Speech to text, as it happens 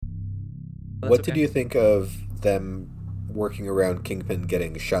That's What did okay. you think of them working around Kingpin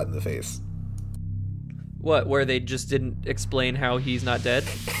getting shot in the face? What, where they just didn't explain how he's not dead?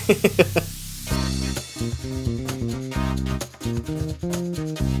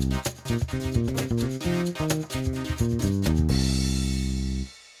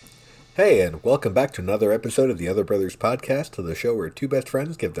 Hey, and welcome back to another episode of the Other Brothers podcast, to the show where two best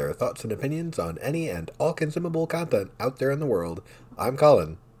friends give their thoughts and opinions on any and all consumable content out there in the world. I'm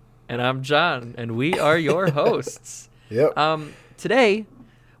Colin. And I'm John, and we are your hosts. Yep. Today,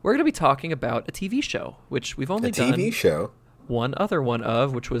 we're going to be talking about a TV show, which we've A only TV done show. one other one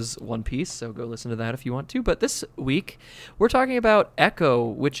of, which was One Piece, so go listen to that if you want to. But this week, we're talking about Echo,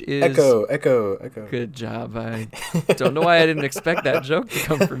 which is... Echo, echo, echo. Good job. I don't know why I didn't expect that joke to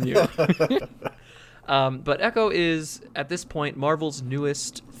come from you. But Echo is, at this point, Marvel's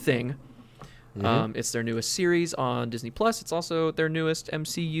newest thing. It's their newest series on Disney Plus. It's also their newest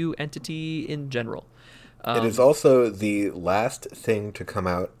MCU entity in general. It is also the last thing to come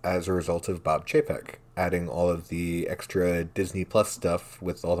out as a result of Bob Chapek adding all of the extra Disney Plus stuff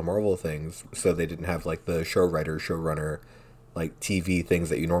with all the Marvel things, so they didn't have like the showrunner, like TV things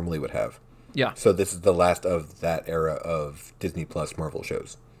that you normally would have. Yeah. So this is the last of that era of Disney Plus Marvel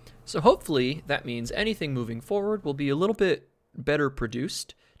shows. So hopefully that means anything moving forward will be a little bit better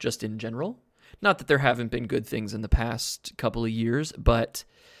produced, just in general. Not that there haven't been good things in the past couple of years, but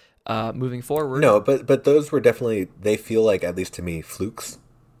moving forward... No, but those were definitely, they feel like, at least to me, flukes.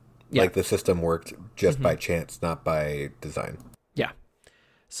 Yeah. Like the system worked just by chance, not by design. Yeah.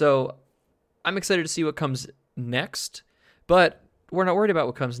 So I'm excited to see what comes next, but we're not worried about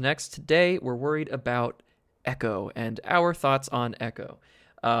what comes next. Today, we're worried about Echo and our thoughts on Echo.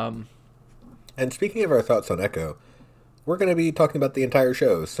 And speaking of our thoughts on Echo, we're going to be talking about the entire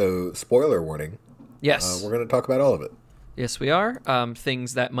show, so spoiler warning. Yes. We're going to talk about all of it. Yes, we are.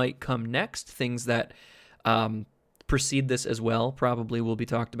 Things that might come next, things that precede this as well, probably will be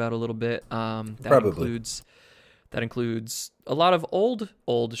talked about a little bit. Probably. That includes a lot of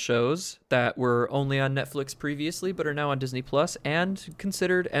old shows that were only on Netflix previously, but are now on Disney Plus and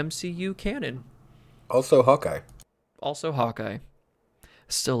considered MCU canon. Also Hawkeye. Also Hawkeye.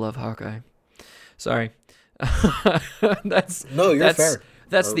 Still love Hawkeye. Sorry. that's No, you're fair.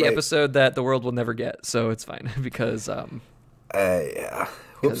 That's All the right. episode that the world will never get, so it's fine because Yeah.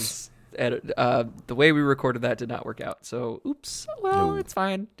 Whoops. the way we recorded that did not work out. So oops. Well, No. it's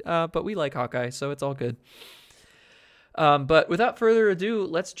fine. But we like Hawkeye, so it's all good. But without further ado,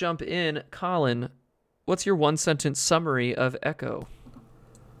 let's jump in. Colin, what's your one sentence summary of Echo?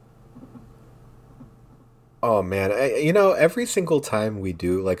 Oh, man. Every single time we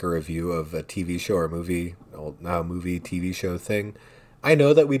do like a review of a TV show or movie, well, now movie, TV show thing, I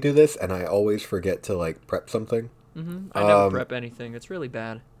know that we do this, and I always forget to like prep something. I never prep anything. It's really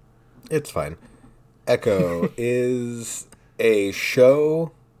bad. It's fine. Echo is a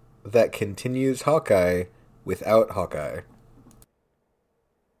show that continues Hawkeye without Hawkeye.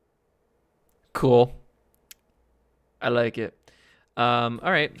 Cool. I like it. All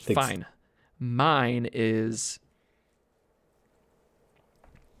right, Thanks. fine. Mine is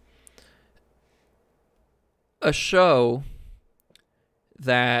a show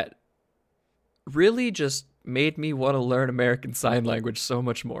that really just made me want to learn American Sign Language so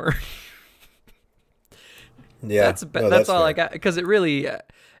much more. Yeah, That's all fair. I got, because it really,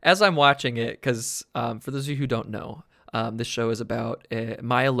 as I'm watching it, because for those of you who don't know, this show is about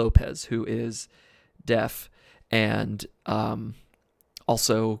Maya Lopez, who is deaf and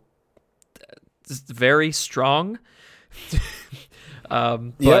also very strong.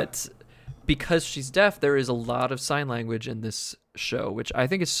 But because she's deaf, there is a lot of sign language in this show, which I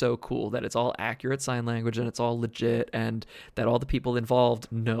think is so cool, that it's all accurate sign language and it's all legit, and that all the people involved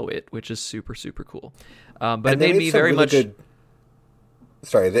know it, which is super, super cool. But it made me very much...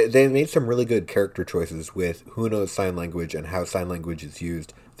 Sorry, they made some really good character choices with who knows sign language and how sign language is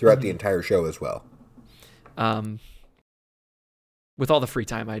used throughout the entire show as well. With all the free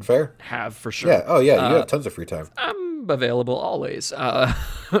time I'd Fair? have, for sure. Yeah, oh yeah, you have tons of free time. I'm available always.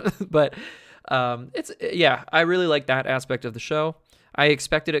 But I really like that aspect of the show. I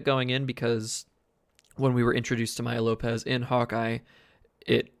expected it going in because when we were introduced to Maya Lopez in Hawkeye,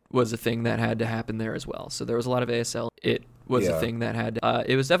 it was a thing that had to happen there as well. So there was a lot of ASL. It was a thing that had...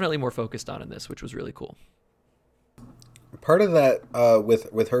 it was definitely more focused on in this, which was really cool. Part of that,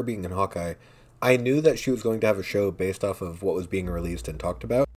 with her being in Hawkeye, I knew that she was going to have a show based off of what was being released and talked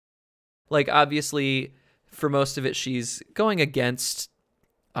about. Like, obviously, for most of it, she's going against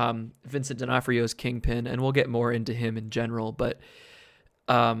Vincent D'Onofrio's Kingpin, and we'll get more into him in general, but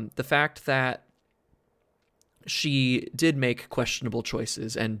the fact that she did make questionable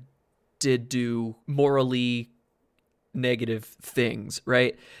choices and did do morally negative things,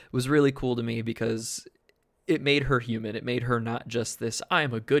 right? It was really cool to me because it made her human. It made her not just this,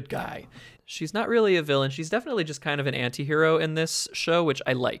 I'm a good guy. She's not really a villain. She's definitely just kind of an anti-hero in this show, which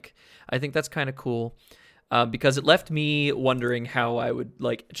I like. I think that's kind of cool because it left me wondering how I would,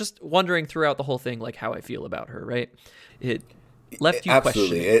 like, just wondering throughout the whole thing, like, how I feel about her, right? It left you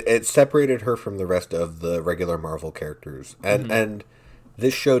Absolutely. questioning. It separated her from the rest of the regular Marvel characters. And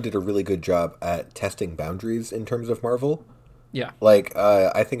this show did a really good job at testing boundaries in terms of Marvel. Yeah. Like,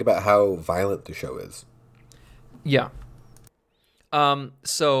 I think about how violent the show is. Yeah.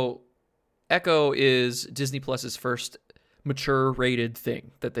 So Echo is Disney Plus's first mature rated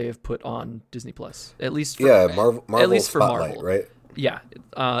thing that they have put on Disney Plus. At least for Marvel at least for Spotlight, Marvel. right? Yeah.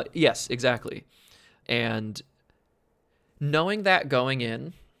 Yes, exactly. And knowing that going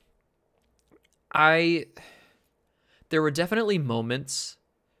in, there were definitely moments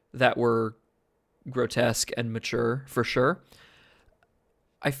that were grotesque and mature for sure.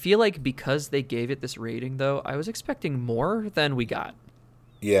 I feel like because they gave it this rating, though, I was expecting more than we got.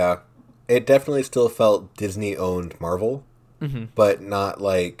 Yeah. It definitely still felt Disney-owned Marvel, but not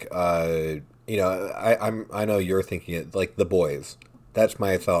like, I know you're thinking it, like The Boys. That's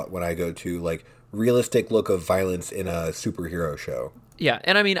my thought when I go to, like, realistic look of violence in a superhero show. Yeah,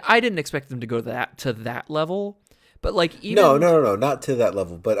 and I mean, I didn't expect them to go to that level, but, like, even... No, not to that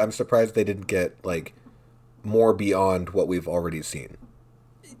level, but I'm surprised they didn't get, like, more beyond what we've already seen.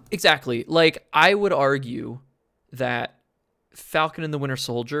 Exactly. Like, I would argue that Falcon and the Winter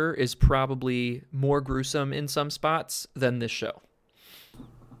Soldier is probably more gruesome in some spots than this show.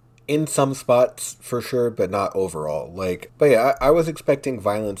 In some spots, for sure, but not overall. But yeah, I was expecting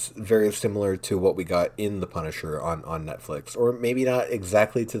violence very similar to what we got in The Punisher on Netflix. Or maybe not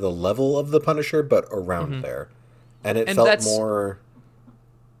exactly to the level of The Punisher, but around there. And it felt more...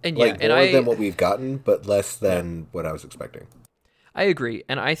 And more than what we've gotten, but less than what I was expecting. I agree,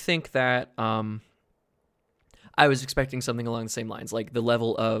 and I think that I was expecting something along the same lines, like the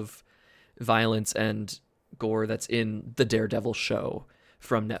level of violence and gore that's in the Daredevil show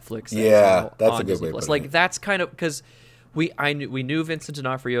from Netflix. Yeah, that's a good way to put it. Like, that's kind of because we knew Vincent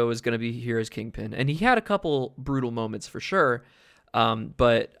D'Onofrio was going to be here as Kingpin, and he had a couple brutal moments for sure.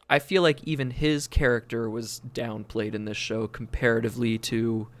 But I feel like even his character was downplayed in this show comparatively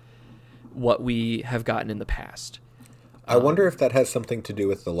to what we have gotten in the past. I wonder if that has something to do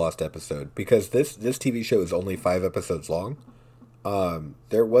with the lost episode, because this TV show is only 5 episodes long.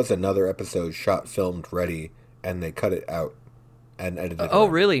 There was another episode shot, filmed, ready, and they cut it out and edited it. Oh,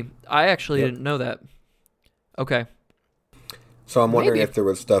 really? I actually didn't know that. Okay. So I'm wondering if there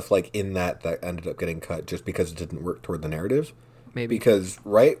was stuff like in that ended up getting cut just because it didn't work toward the narrative. Maybe. Because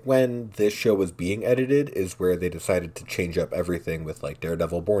right when this show was being edited is where they decided to change up everything with, like,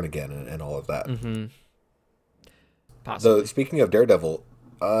 Daredevil Born Again and all of that. Mm-hmm. Possibly. So, speaking of Daredevil,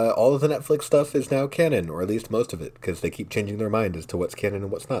 all of the Netflix stuff is now canon, or at least most of it, because they keep changing their mind as to what's canon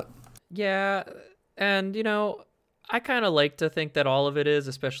and what's not. Yeah, and, I kind of like to think that all of it is,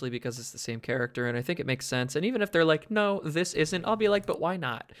 especially because it's the same character, and I think it makes sense. And even if they're like, no, this isn't, I'll be like, but why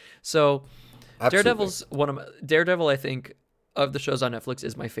not? So, Absolutely. Daredevil, I think, of the shows on Netflix,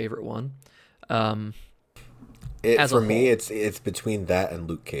 is my favorite one. For me, it's between that and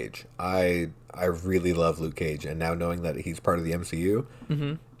Luke Cage. I really love Luke Cage, and now knowing that he's part of the MCU,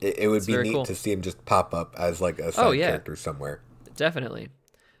 it would be neat to see him just pop up as, like, a side character somewhere. Definitely.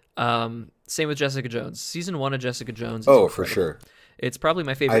 Same with Jessica Jones. Season 1 of Jessica Jones is incredible. for sure. It's probably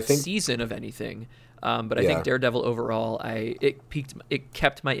my favorite season of anything. But I think Daredevil overall, it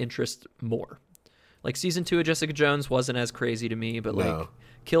kept my interest more. Like, season 2 of Jessica Jones wasn't as crazy to me, but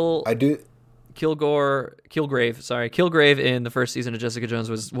Kilgrave in the first season of Jessica Jones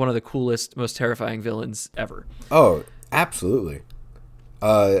was one of the coolest, most terrifying villains ever. Oh, absolutely.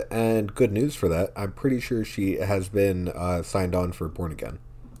 And good news for that. I'm pretty sure she has been signed on for Born Again.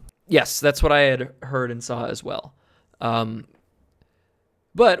 Yes, that's what I had heard and saw as well. But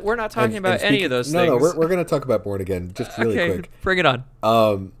we're not talking about any of those things. No, we're going to talk about Born Again just really quick. Bring it on.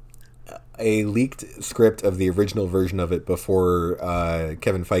 A leaked script of the original version of it before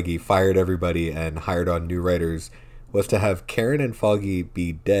Kevin Feige fired everybody and hired on new writers was to have Karen and Foggy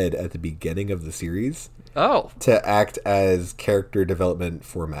be dead at the beginning of the series. Oh. To act as character development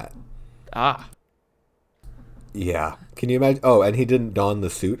for Matt. Ah. Yeah. Can you imagine? Oh, and he didn't don the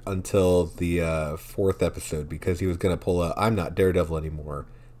suit until the 4th episode because he was going to pull a I'm not Daredevil anymore.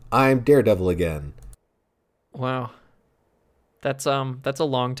 I'm Daredevil again. Wow. That's a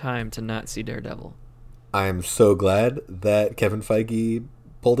long time to not see Daredevil. I'm so glad that Kevin Feige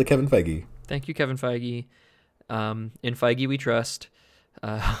pulled a Kevin Feige. Thank you, Kevin Feige. In Feige we trust.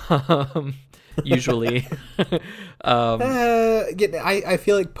 Usually. um, Yeah, I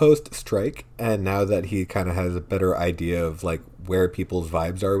feel like post Strike, and now that he kind of has a better idea of like where people's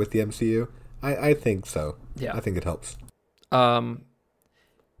vibes are with the MCU, I think so. yeah. I think it helps.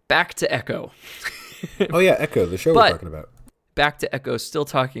 Back to Echo. Oh yeah, Echo, the show we're talking about. Back to Echo, still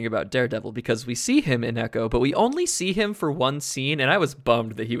talking about Daredevil, because we see him in Echo, but we only see him for one scene, and I was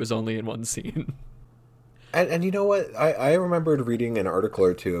bummed that he was only in one scene. And you know what? I remembered reading an article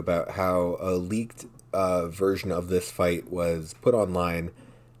or two about how a leaked version of this fight was put online,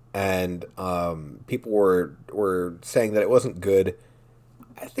 and people were saying that it wasn't good.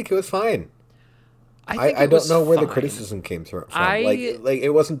 I think it was fine. I don't know where the criticism came from. Like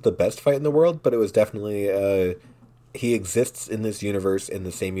it wasn't the best fight in the world, but it was definitely he exists in this universe, in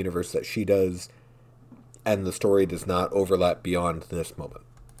the same universe that she does, and the story does not overlap beyond this moment.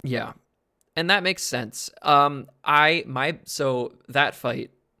 Yeah. And that makes sense. So that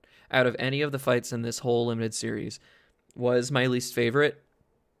fight, out of any of the fights in this whole limited series, was my least favorite.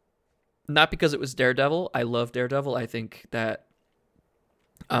 Not because it was Daredevil. I love Daredevil. I think that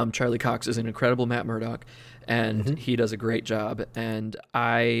Charlie Cox is an incredible Matt Murdock, and he does a great job. And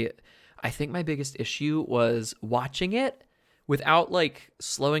I think my biggest issue was watching it without like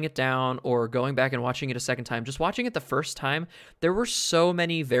slowing it down or going back and watching it a second time. Just watching it the first time, there were so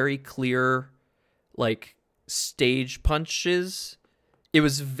many very clear like stage punches. It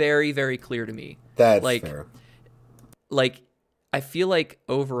was very, very clear to me. That's fair. Like, I feel like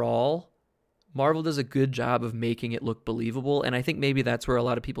overall, Marvel does a good job of making it look believable, and I think maybe that's where a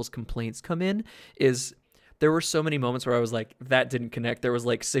lot of people's complaints come in, is there were so many moments where I was like, that didn't connect. There was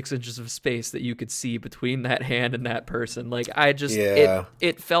like 6 inches of space that you could see between that hand and that person. Like, I just,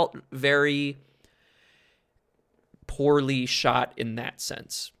 it felt very poorly shot in that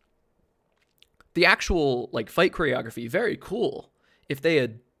sense. The actual like fight choreography, very cool. If they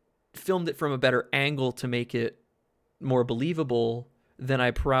had filmed it from a better angle to make it more believable, then I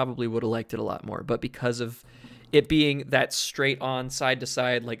probably would have liked it a lot more. But because of it being that straight on side to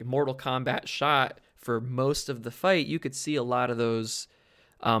side, like Mortal Kombat shot for most of the fight, you could see a lot of those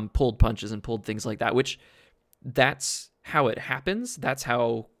pulled punches and pulled things like that, which that's how it happens. That's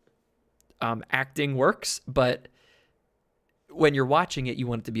how acting works. But when you're watching it, you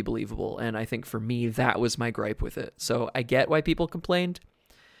want it to be believable. And I think for me, that was my gripe with it. So I get why people complained,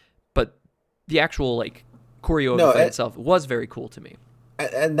 but the actual like choreo of the fight itself was very cool to me.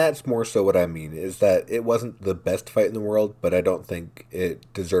 And that's more so what I mean, is that it wasn't the best fight in the world, but I don't think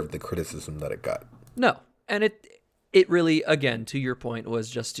it deserved the criticism that it got. No. And it really, again, to your point, was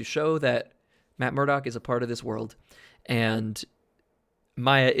just to show that Matt Murdock is a part of this world, and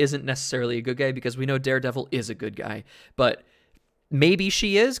Maya isn't necessarily a good guy, because we know Daredevil is a good guy, but maybe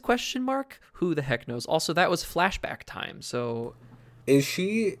she is, ? Who the heck knows? Also, that was flashback time, so... Is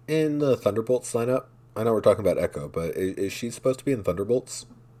she in the Thunderbolts lineup? I know we're talking about Echo, but is she supposed to be in Thunderbolts?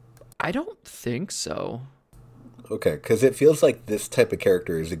 I don't think so. Okay, because it feels like this type of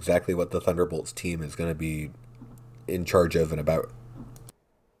character is exactly what the Thunderbolts team is going to be in charge of and about.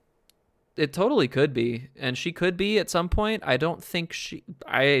 It totally could be, and she could be at some point. I don't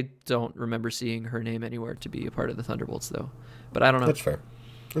remember seeing her name anywhere to be a part of the Thunderbolts, though. But I don't know. That's fair.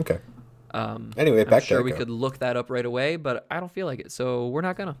 Okay. Anyway, back to Echo. We could look that up right away, but I don't feel like it, so we're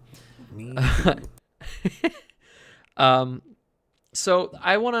not gonna. Me So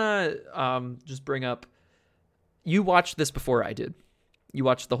I want to just bring up, you watched this before I did. You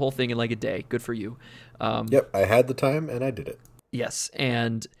watched the whole thing in like a day. Good for you. Yep, I had the time and I did it. Yes,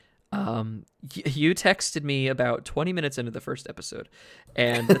 and you texted me about 20 minutes into the first episode,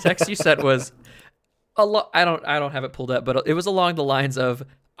 and the text you sent was I don't have it pulled up, but it was along the lines of,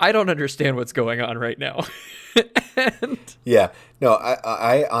 I don't understand what's going on right now. Yeah, no,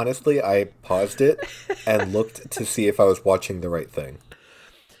 I honestly, I paused it and looked to see if I was watching the right thing.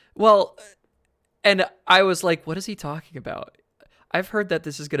 Well, and I was like, what is he talking about? I've heard that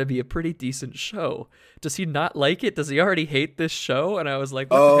this is going to be a pretty decent show. Does he not like it? Does he already hate this show? And I was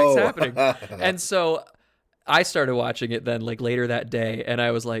like, what the heck's happening? And so I started watching it then, like later that day, and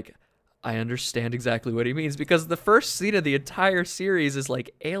I was like, I understand exactly what he means, because the first scene of the entire series is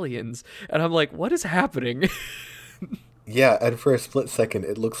like aliens, and I'm like, what is happening? Yeah, and for a split second,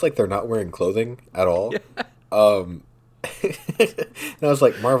 it looks like they're not wearing clothing at all. Yeah. And I was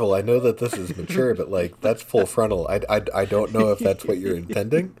like, Marvel, I know that this is mature, but like that's full frontal. I don't know if that's what you're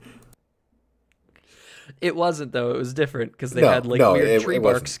intending. It wasn't, though. It was different because they had like weird tree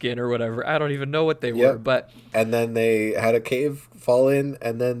bark skin or whatever. I don't even know what they were, but and then they had a cave fall in,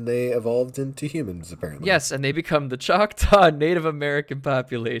 and then they evolved into humans, apparently. Yes, and they become the Choctaw Native American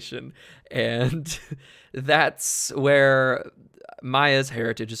population, and that's where Maya's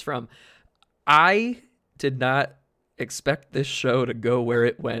heritage is from. I did not expect this show to go where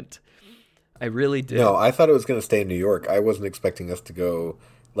it went. I really did. No, I thought it was going to stay in New York. I wasn't expecting us to go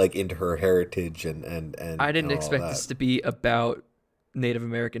like into her heritage and I didn't all expect that. this to be about Native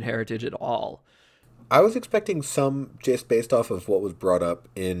American heritage at all. I was expecting some just based off of what was brought up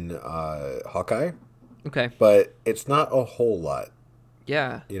in Hawkeye, Okay. but it's not a whole lot,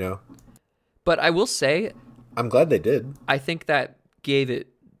 Yeah. you know? But I will say, I'm glad they did. I think that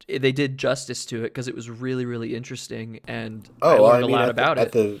they did justice to it because it was really, really interesting, and I learned a lot about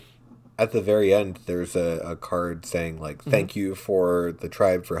it. At the very end, there's a card saying, like, thank you for the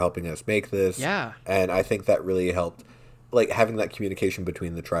tribe for helping us make this. Yeah. And I think that really helped, like, having that communication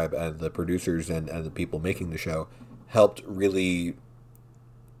between the tribe and the producers and the people making the show helped really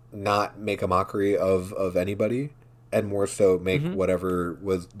not make a mockery of anybody, and more so make whatever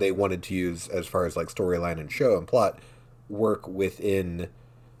was they wanted to use as far as, like, storyline and show and plot work within...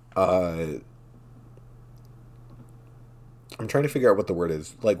 I'm trying to figure out what the word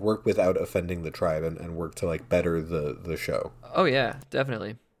is. Like, work without offending the tribe and work to, like, better the show. Oh, yeah,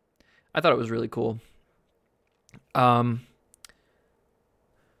 definitely. I thought it was really cool.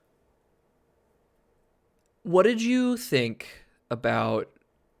 What did you think about,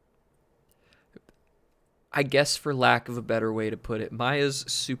 I guess for lack of a better way to put it, Maya's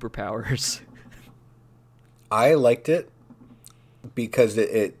superpowers? I liked it because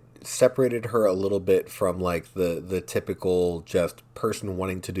it separated her a little bit from, like, the typical just person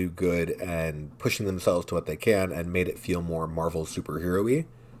wanting to do good and pushing themselves to what they can, and made it feel more Marvel superhero-y.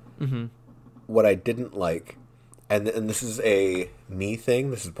 Mm-hmm. What I didn't like, and this is a me thing,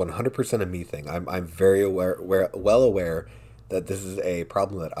 this is 100% a me thing. I'm very well aware that this is a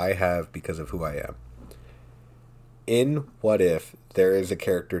problem that I have because of who I am. In What If, there is a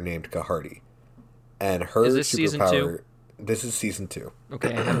character named Kahardi, and her Is this season 2? This is season 2.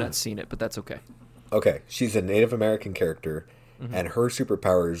 Okay, I have not seen it, but that's okay. Okay, she's a Native American character, and her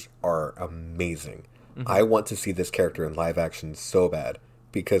superpowers are amazing. I want to see this character in live action so bad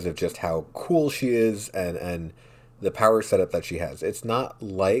because of just how cool she is and the power setup that she has. It's not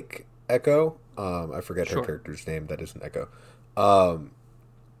like Echo. I forget her character's name. That isn't Echo. But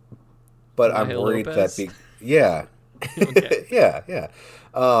I'm worried Lopez? yeah. Okay. Yeah.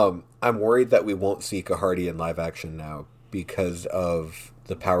 I'm worried that we won't see Kahardi in live action now because of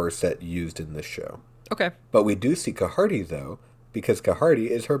the power set used in this show. Okay. But we do see Kahardi, though, because Kahardi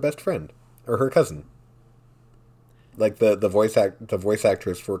is her best friend, or her cousin. Like, the voice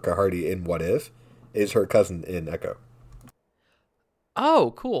actress for Kahardi in What If is her cousin in Echo.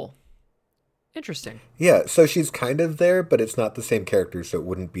 Oh, cool. Interesting. Yeah, so she's kind of there, but it's not the same character, so it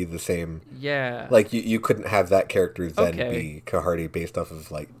wouldn't be the same... Yeah. Like, you couldn't have that character then be Kahardi based off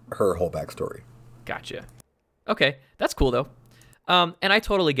of, like, her whole backstory. Gotcha. Okay, that's cool, though. And I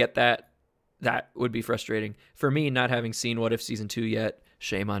totally get that. That would be frustrating. For me, not having seen What If Season 2 yet,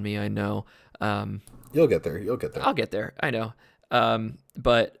 shame on me, I know. You'll get there. I'll get there, I know.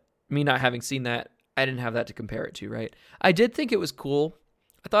 But me not having seen that, I didn't have that to compare it to, right? I did think it was cool.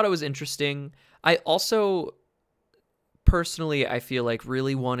 I thought it was interesting. I also, personally, I feel like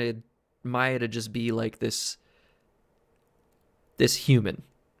really wanted Maya to just be like this human,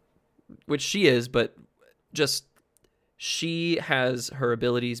 which she is, but just she has her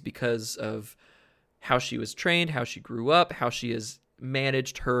abilities because of how she was trained, how she grew up, how she has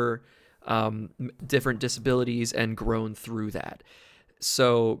managed her different disabilities and grown through that.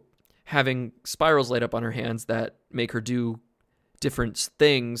 So having spirals light up on her hands that make her do different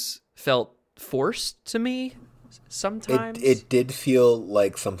things felt forced to me sometimes. It did feel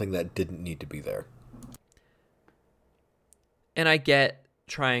like something that didn't need to be there. And I get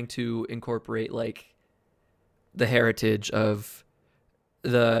trying to incorporate, like, the heritage of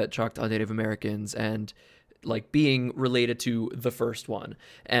the Choctaw Native Americans and, like, being related to the first one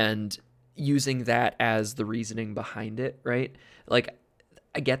and using that as the reasoning behind it, right? Like,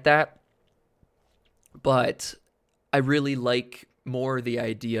 I get that, but I really like more the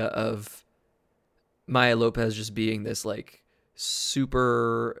idea of Maya Lopez just being this, like,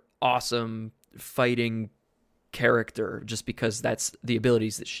 super awesome fighting character just because that's the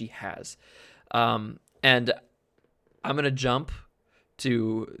abilities that she has. And I'm going to jump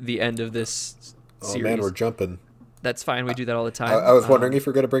to the end of this series. Oh, man, we're jumping. That's fine. We do that all the time. I was wondering if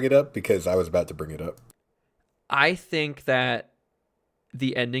you're going to bring it up because I was about to bring it up. I think that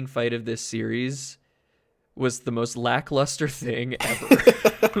the ending fight of this series was the most lackluster thing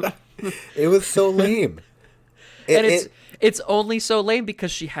ever. It was so lame. It's only so lame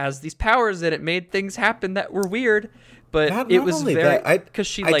because she has these powers and it made things happen that were weird. But not it was only very that, because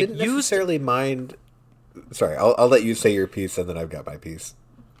she I like didn't used necessarily mind Sorry, I'll let you say your piece, and then I've got my piece.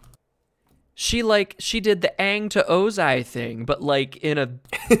 She did the Aang to Ozai thing, but like in a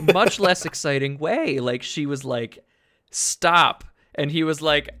much less exciting way. Like she was like, "Stop," and he was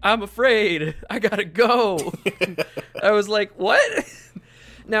like, "I'm afraid. I gotta go." I was like, "What?"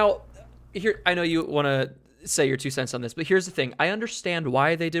 Now, here I know you want to say your 2 cents on this, but here's the thing: I understand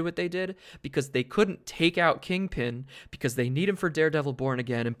why they did what they did because they couldn't take out Kingpin because they need him for Daredevil Born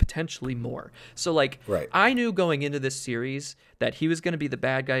Again and potentially more. So like, Right. I knew going into this series that he was going to be the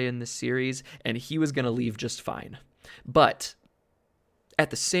bad guy in this series and he was going to leave just fine. But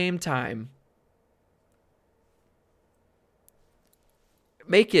at the same time,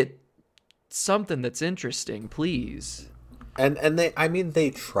 make it something that's interesting, please. And they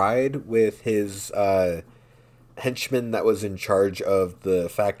tried with his henchman that was in charge of the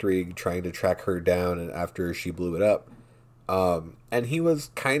factory trying to track her down and after she blew it up. And he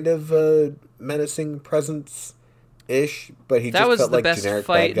was kind of a menacing presence ish, but he That just was felt the like best generic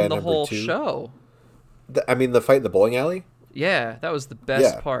fight bad guy in the number whole 2. show. The fight in the bowling alley? Yeah, that was the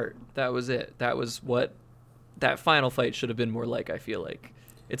best Yeah. part. That was it. That was what that final fight should have been more like, I feel like.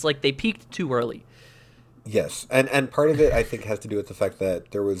 It's like they peaked too early. Yes. And part of it I think has to do with the fact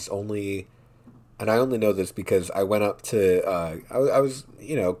that there was only, and I only know this because I went up to I was,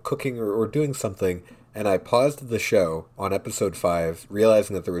 cooking or doing something, and I paused the show on episode 5,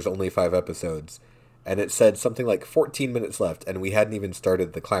 realizing that there was only 5 episodes, and it said something like 14 minutes left, and we hadn't even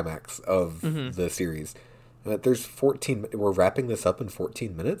started the climax of the series. And that there's 14, we're wrapping this up in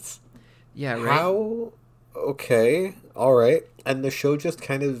 14 minutes? Yeah, right? How? Okay, all right. And the show just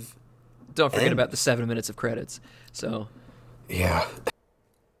kind of Don't forget about the ends. 7 minutes of credits. So Yeah.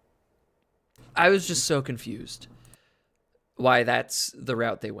 I was just so confused why that's the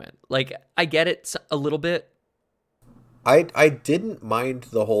route they went. Like, I get it a little bit. I didn't mind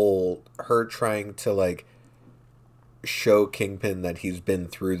the whole her trying to like show Kingpin that he's been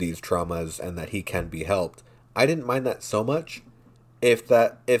through these traumas and that he can be helped. I didn't mind that so much. If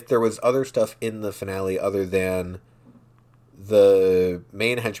there was other stuff in the finale other than the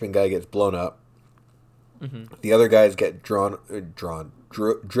main henchman guy gets blown up, the other guys get driven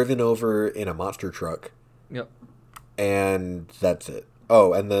over in a monster truck, Yep. and that's it.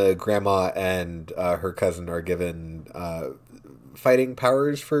 Oh, and the grandma and her cousin are given fighting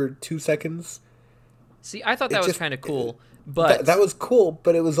powers for 2 seconds. See, I thought that It was just kind of cool, but that was cool,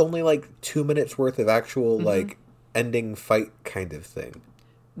 but it was only like 2 minutes worth of actual like ending fight kind of thing.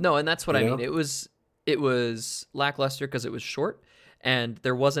 no, and that's what You I know? mean. It was lackluster because it was short, and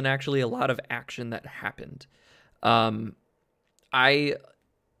there wasn't actually a lot of action that happened. Um, I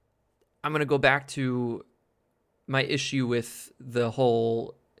I'm gonna go back to my issue with the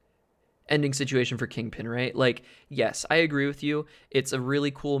whole ending situation for Kingpin, right? Like, yes, I agree with you. It's a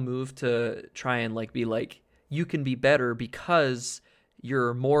really cool move to try and like be like, you can be better because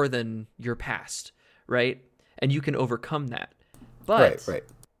you're more than your past, right? And you can overcome that. Right, But right.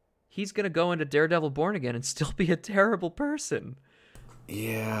 he's going to go into Daredevil Born Again and still be a terrible person.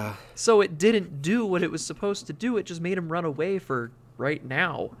 Yeah. So it didn't do what it was supposed to do. It just made him run away for right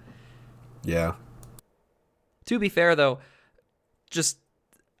now. Yeah. To be fair, though, just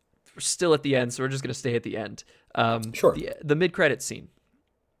we're still at the end, so we're just going to stay at the end. Sure. The mid-credit scene.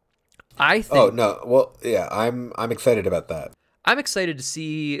 I think Oh no. Well, yeah. I'm excited about that. I'm excited to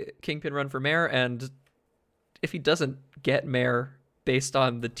see Kingpin run for mayor, and if he doesn't get mayor based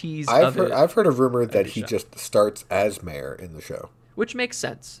on the tease of it, I've heard a rumor that be he shocked. just starts as mayor in the show. which makes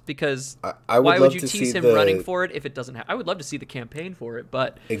sense because I would why love would you to tease see him the running for it if it doesn't I would love to see the campaign for it,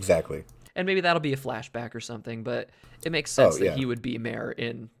 but exactly. and maybe that'll be a flashback or something, but it makes sense yeah. that he would be mayor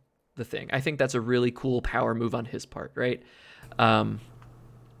in the thing. I think that's a really cool power move on his part, right?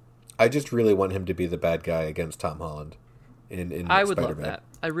 I just really want him to be the bad guy against Tom Holland in I would Spider-Man. love that.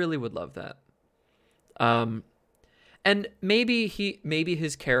 I really would love that. And maybe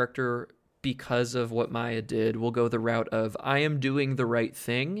his character, because of what Maya did, will go the route of I am doing the right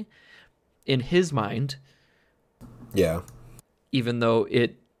thing in his mind, Yeah. even though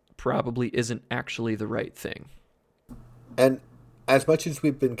it probably isn't actually the right thing. And as much as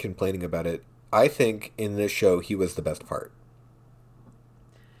we've been complaining about it, I think in this show he was the best part.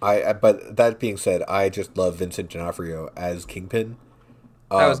 But that being said, I just love Vincent D'Onofrio as Kingpin.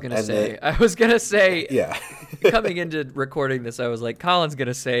 I was gonna say, Yeah. coming into recording this, I was like, Colin's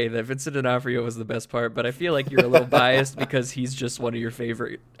gonna say that Vincent D'Onofrio was the best part, but I feel like you're a little biased because he's just one of your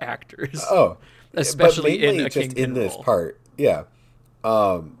favorite actors. Oh, especially but mainly in a just Kingpin in this role. part. Yeah.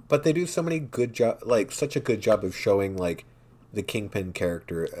 But they do so many good such a good job of showing like the Kingpin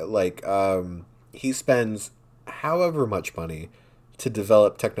character. Like, he spends however much money to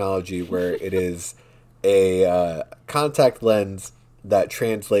develop technology where it is a contact lens that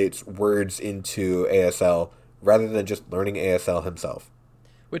translates words into ASL rather than just learning ASL himself.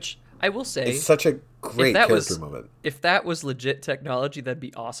 Which I will It's say, such a if great that character was moment. if that was legit technology, that'd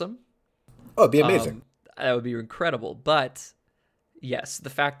be awesome. Oh, it'd be amazing. That would be incredible. But yes, the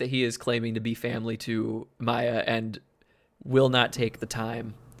fact that he is claiming to be family to Maya and will not take the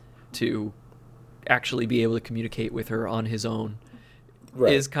time to actually be able to communicate with her on his own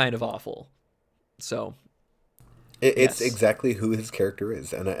Right. is kind of awful. So, It's yes. exactly who his character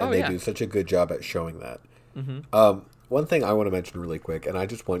is, and Oh, they yeah. do such a good job at showing that. Mm-hmm. One thing I want to mention really quick, and I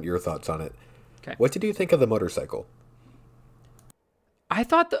just want your thoughts on it. Okay. What did you think of the motorcycle? I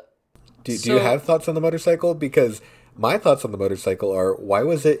thought that. Do you So, have thoughts on the motorcycle? Because my thoughts on the motorcycle are, why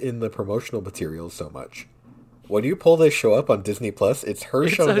was it in the promotional materials so much? When you pull this show up on Disney Plus, it's her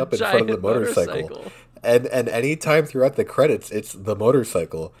it's showing a up in front of the giant motorcycle. motorcycle. And any time throughout the credits, it's the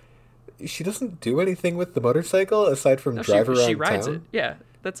motorcycle. She doesn't do anything with the motorcycle aside from No, drive she around rides it. town. Yeah,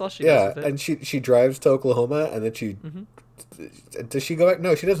 that's all she does Yeah, with it. and she drives to Oklahoma, and then she Mm-hmm. does she go back?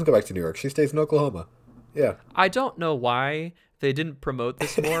 No, she doesn't go back to New York. She stays in Oklahoma. Yeah, I don't know why they didn't promote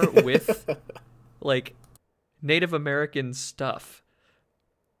this more with like Native American stuff.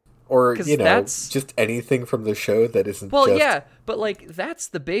 or Because that's, just anything from the show that isn't well, just. yeah, but like that's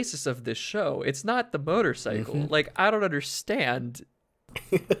the basis of this show. It's not the motorcycle. Mhm. Like, I don't understand.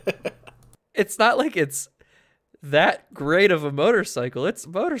 It's not like it's that great of a motorcycle. It's a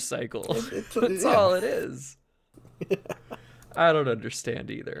motorcycle. That's Yeah. all it is. I don't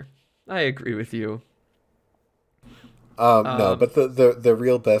understand either. I agree with you. No, but the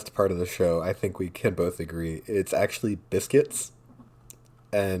real best part of the show, I think we can both agree, it's actually biscuits,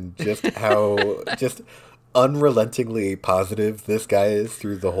 and just how just unrelentingly positive this guy is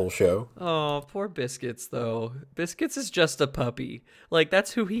through the whole show. Oh, poor Biscuits, though. Biscuits is just a puppy. Like,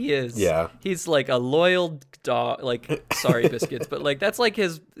 that's who he is. Yeah. He's like a loyal dog. Like, sorry, Biscuits, but like, that's like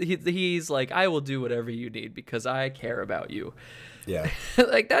he's like, I will do whatever you need because I care about you. Yeah.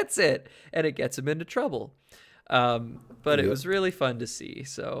 Like, that's it. And it gets him into trouble. But it Yep. was really fun to see.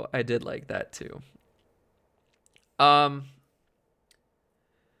 So I did like that too.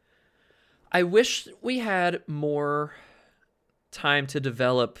 I wish we had more time to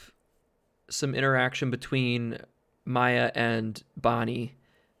develop some interaction between Maya and Bonnie.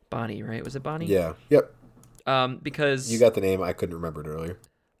 Bonnie, right? Was it Bonnie? Yeah. Yep. Because You got the name. I couldn't remember it earlier.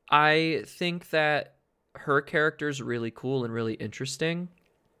 I think that her character is really cool and really interesting.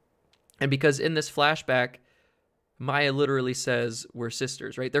 And because in this flashback, Maya literally says we're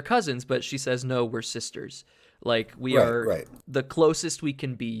sisters, right? They're cousins, but she says, no, we're sisters. Like, we Right, are right. the closest we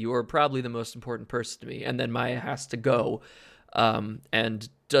can be. You're probably the most important person to me. And then Maya has to go and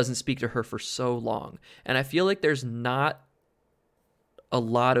doesn't speak to her for so long. And I feel like there's not a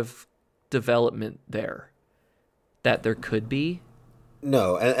lot of development there that there could be.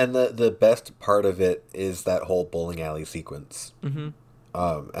 No, and the best part of it is that whole bowling alley sequence. Mm-hmm.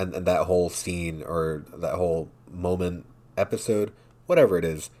 And that whole scene or that whole moment, episode, whatever it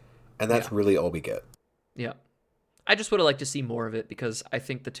is. And that's Yeah. really all we get. Yeah. I just would have liked to see more of it because I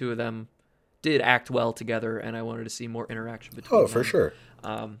think the two of them did act well together and I wanted to see more interaction between Oh, them. for sure.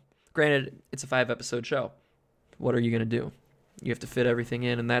 Granted, it's a 5-episode show. What are you going to do? You have to fit everything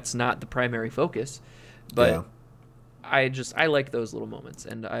in, and that's not the primary focus. But Yeah. I like those little moments,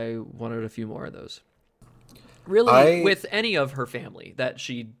 and I wanted a few more of those. Really, with any of her family that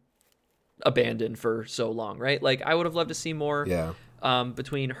she abandoned for so long, right? Like, I would have loved to see more Yeah.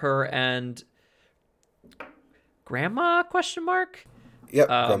 between her and Grandma, question mark? Yep,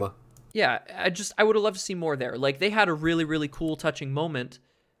 Grandma. Yeah, I would have loved to see more there. Like, they had a really, really cool, touching moment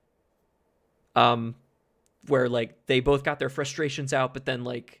where, like, they both got their frustrations out, but then,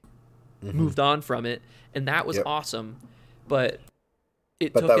 like, moved on from it, and that was Yep. awesome. But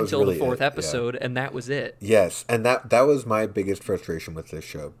it But took that was until the really fourth it, yeah. episode, and that was it. Yes, and that was my biggest frustration with this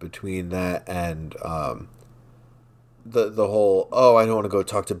show. Between that and the whole, oh, I don't want to go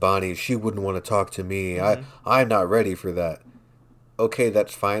talk to Bonnie. She wouldn't want to talk to me. I'm not ready for that. Okay,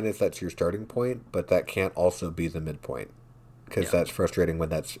 that's fine if that's your starting point, but that can't also be the midpoint. Because Yeah. that's frustrating when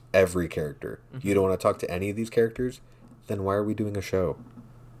that's every character. You don't want to talk to any of these characters? Then why are we doing a show?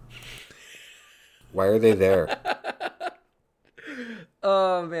 Why are they there?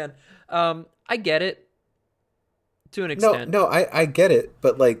 Oh, man. I get it to an extent. No, I get it,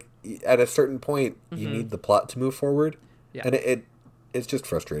 but like at a certain point, you need the plot to move forward, Yeah. and it's just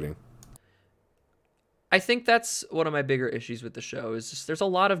frustrating. I think that's one of my bigger issues with the show is just there's a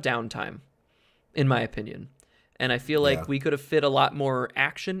lot of downtime, in my opinion. And I feel like Yeah. we could have fit a lot more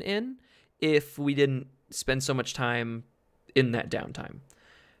action in if we didn't spend so much time in that downtime.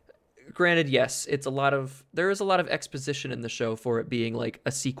 Granted, yes, there is a lot of exposition in the show for it being like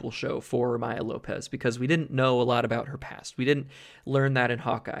a sequel show for Maya Lopez, because we didn't know a lot about her past. We didn't learn that in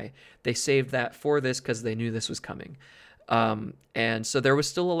Hawkeye. They saved that for this because they knew this was coming. And so there was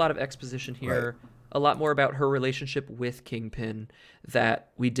still a lot of exposition here, Right. a lot more about her relationship with Kingpin that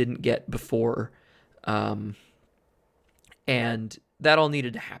we didn't get before. And that all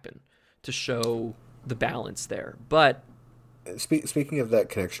needed to happen to show the balance there. But Speaking of that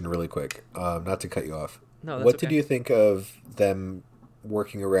connection, really quick, not to cut you off. no, that's What okay. did you think of them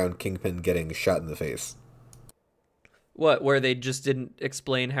working around Kingpin getting shot in the face? What, where they just didn't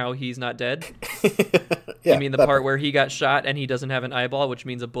explain how he's not dead? Yeah, You mean the that part where he got shot and he doesn't have an eyeball, which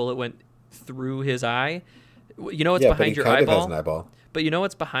means a bullet went through his eye? You know what's Yeah, but behind he your kind of has eyeball? an eyeball. But you know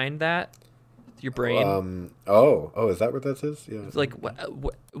what's behind that? Your brain. Oh, is that what that is? Yeah. Like,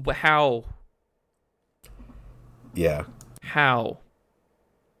 how? Yeah. How?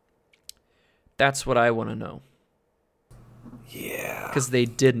 That's what I want to know. Yeah. Because they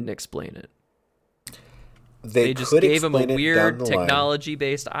didn't explain it. They just could gave him a explain it down weird the line.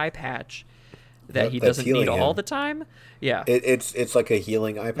 technology-based eye patch that Yep, he that's doesn't need healing all him. the time. Yeah. It's like a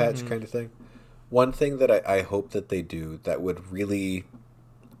healing eye patch Mm-hmm. kind of thing. One thing that I hope that they do that would really,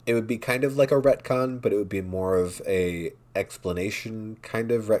 it would be kind of like a retcon, but it would be more of a explanation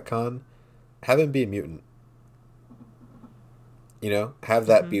kind of retcon. Have him be a mutant. You know, have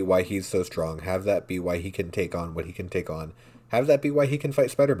that be why he's so strong. Have that be why he can take on what he can take on. Have that be why he can fight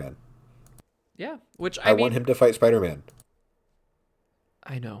Spider-Man. Yeah. Which, I mean, want him to fight Spider-Man.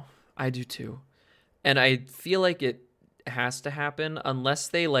 I know. I do too. And I feel like it has to happen unless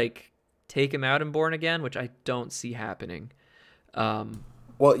they like take him out in Born Again, which I don't see happening.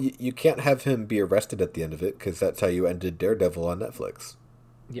 Well, you can't have him be arrested at the end of it because that's how you ended Daredevil on Netflix.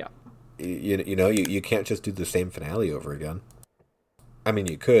 Yeah. You can't just do the same finale over again. I mean,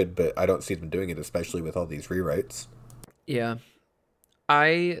 you could, but I don't see them doing it, especially with all these rewrites. Yeah.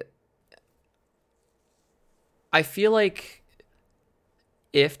 I feel like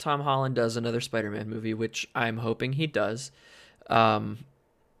if Tom Holland does another Spider-Man movie, which I'm hoping he does,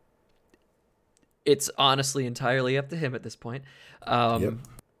 it's honestly entirely up to him at this point. Yep.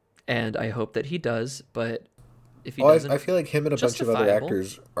 And I hope that he does, but if he Oh, doesn't, I feel like him and a bunch of other justifiable.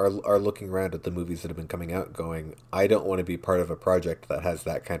 actors are looking around at the movies that have been coming out going, I don't want to be part of a project that has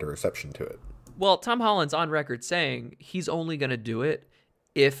that kind of reception to it. Well, Tom Holland's on record saying he's only going to do it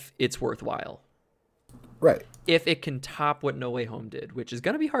if it's worthwhile. Right. If it can top what No Way Home did, which is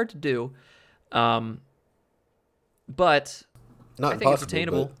going to be hard to do. But Not I think it's impossible,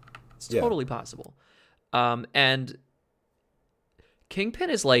 attainable. but It's yeah. totally possible. And Kingpin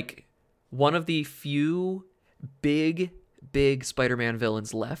is like one of the few big Spider-Man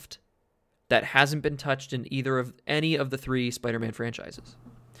villains left that hasn't been touched in any of the three Spider-Man franchises,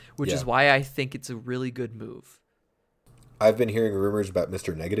 which is Yeah. why I think it's a really good move. I've been hearing rumors about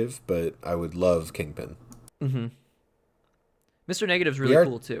Mr. Negative, but I would love Kingpin. Mm-hmm. Mr. Negative's really are-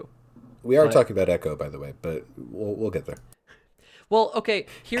 cool too. We are But- talking about Echo, by the way, but we'll get there. Well, okay,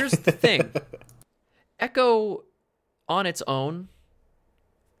 here's the thing. Echo on its own,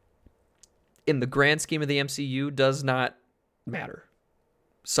 in the grand scheme of the MCU, does not matter.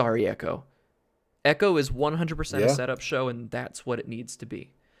 Sorry, Echo. Echo is 100% a Yeah. setup show, and that's what it needs to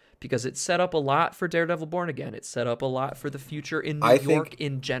be. Because it set up a lot for Daredevil Born Again. It set up a lot for the future in New I York think-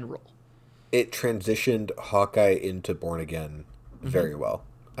 in general. It transitioned Hawkeye into Born Again very well,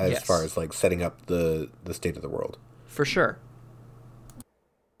 as Yes. far as like setting up the state of the world. For sure.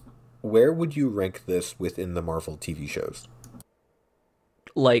 Where would you rank this within the Marvel TV shows?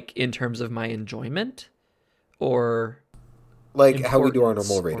 Like, in terms of my enjoyment? Or... Like how we do our Importance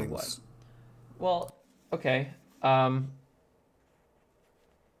normal or ratings. what? Well, okay.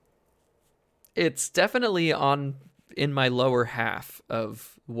 It's definitely in my lower half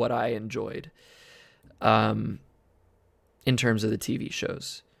of what I enjoyed. In terms of the TV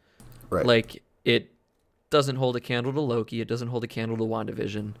shows. Right. Like, it doesn't hold a candle to Loki, it doesn't hold a candle to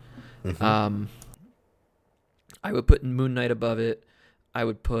WandaVision. Mhm. I would put Moon Knight above it. I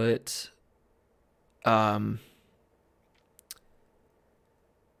would put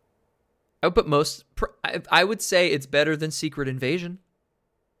I would say it's better than Secret Invasion.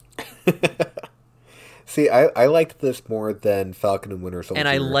 See, I liked this more than Falcon and Winter Soldier. And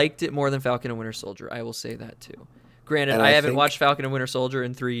I liked it more than Falcon and Winter Soldier. I will say that too. Granted, And I I haven't think- watched Falcon and Winter Soldier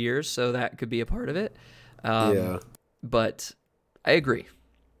in 3 years, so that could be a part of it. Yeah. But I agree.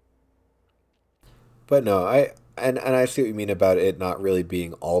 But no, I see what you mean about it not really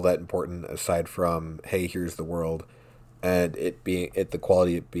being all that important aside from, hey, here's the world, and it being the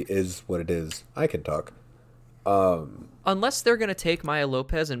quality is what it is. I can talk. Unless they're going to take Maya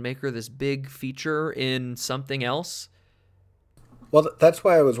Lopez and make her this big feature in something else. Well, that's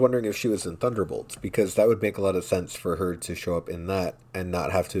why I was wondering if she was in Thunderbolts, because that would make a lot of sense for her to show up in that and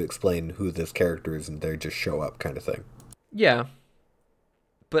not have to explain who this character is and they just show up kind of thing. Yeah.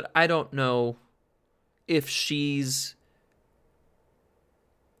 But I don't know if she's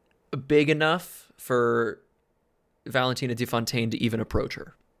big enough for Valentina de Fontaine to even approach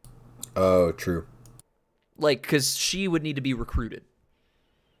her. Oh, true. Like, because she would need to be recruited.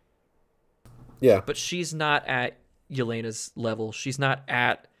 Yeah. But she's not at Yelena's level. She's not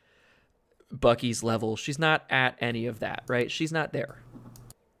at Bucky's level. She's not at any of that, right? She's not there.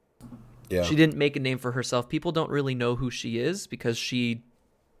 Yeah. She didn't make a name for herself. People don't really know who she is because she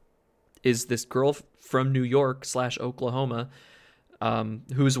is this girl from New York / Oklahoma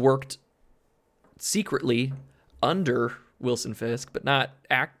who's worked secretly under Wilson Fisk, but not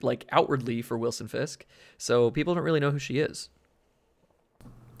act like outwardly for Wilson Fisk. So people don't really know who she is.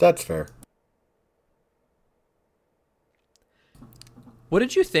 That's fair. What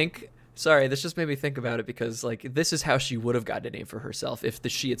did you think? Sorry, this just made me think about it because like this is how she would have gotten a name for herself if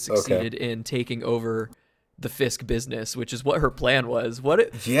she had succeeded in taking over the Fisk business, which is what her plan was.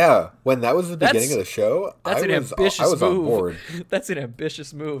 Yeah, when that was the beginning of the show, I was on board. That's an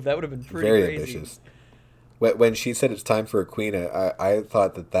ambitious move. That would have been pretty Very crazy. Ambitious. When she said it's time for a queen, I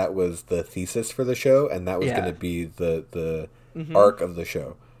thought that was the thesis for the show, and that was going to be the arc of the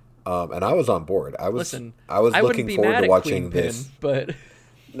show. And I was on board. I was looking forward to watching this. But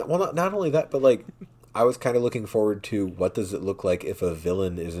well, not only that, but like I was kind of looking forward to what does it look like if a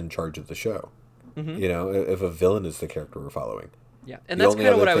villain is in charge of the show. Mm-hmm. You know, if a villain is the character we're following. Yeah, and that's kind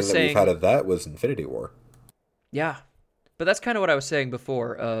of what I was saying. The only other thing that we've had of that was Infinity War. Yeah, but that's kind of what I was saying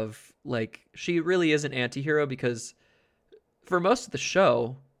before. Of like, she really is an anti-hero because for most of the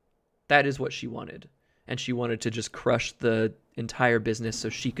show, that is what she wanted, and she wanted to just crush the entire business so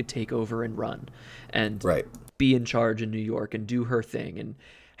she could take over and run, and be in charge in New York and do her thing and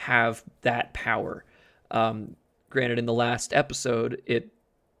have that power. Granted, in the last episode, it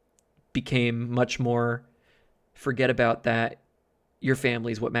became much more forget about that, your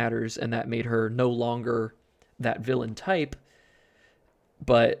family's what matters, and that made her no longer that villain type,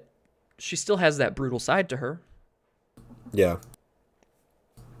 but she still has that brutal side to her. Yeah.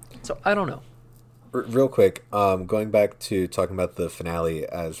 So I don't know. Real quick, going back to talking about the finale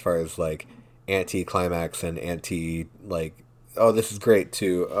as far as like anti-climax and anti like, oh, this is great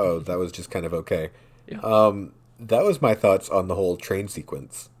too, oh, that was just kind of okay. Yeah. That was my thoughts on the whole train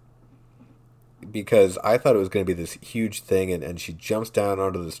sequence. Because I thought it was going to be this huge thing, and she jumps down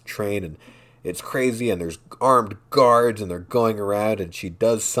onto this train, and it's crazy, and there's armed guards, and they're going around, and she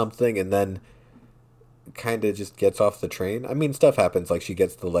does something, and then kind of just gets off the train. I mean, stuff happens, like she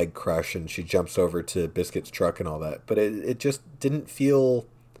gets the leg crush, and she jumps over to Biscuit's truck and all that, but it just didn't feel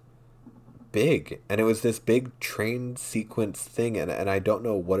big, and it was this big train sequence thing, and I don't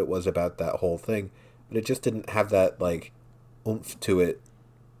know what it was about that whole thing, but it just didn't have that, like, oomph to it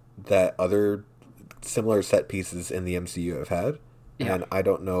that other similar set pieces in the MCU have had, and I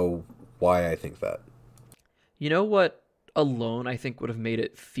don't know why I think that. You know what alone I think would have made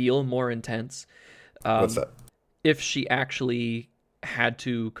it feel more intense? What's that? If she actually had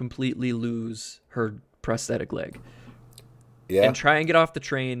to completely lose her prosthetic leg. Yeah. And try and get off the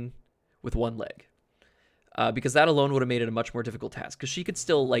train with one leg. Because that alone would have made it a much more difficult task. Because she could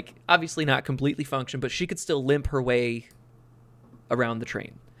still, like, obviously not completely function, but she could still limp her way around the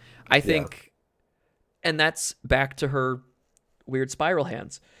train. I think, and that's back to her weird spiral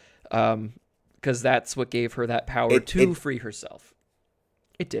hands, because that's what gave her that power to free herself.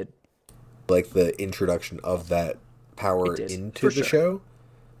 It did. Like the introduction of that power into the sure. show.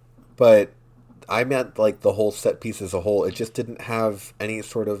 But I meant like the whole set piece as a whole. It just didn't have any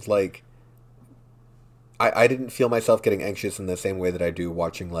sort of like... I didn't feel myself getting anxious in the same way that I do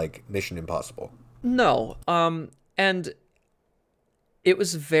watching like Mission Impossible. No. And it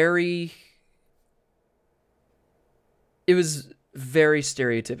was very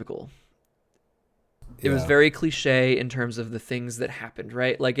stereotypical. It was very cliche in terms of the things that happened,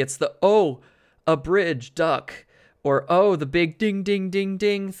 right? Like it's a bridge, duck, or the big ding, ding, ding,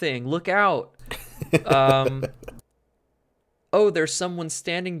 ding thing. Look out. There's someone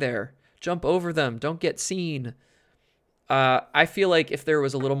standing there. Jump over them. Don't get seen. I feel like if there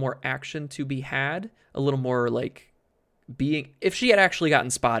was a little more action to be had, a little more like if she had actually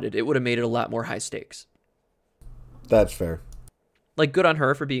gotten spotted, it would have made it a lot more high stakes. That's fair. Like, good on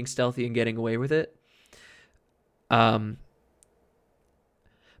her for being stealthy and getting away with it.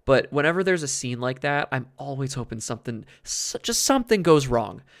 But whenever there's a scene like that, I'm always hoping just something goes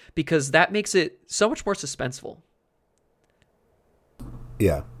wrong, because that makes it so much more suspenseful.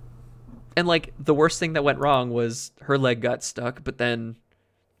 Yeah. And like the worst thing that went wrong was her leg got stuck, but then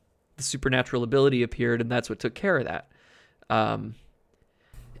the supernatural ability appeared, and that's what took care of that. And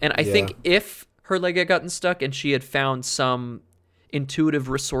I think if her leg had gotten stuck and she had found some intuitive,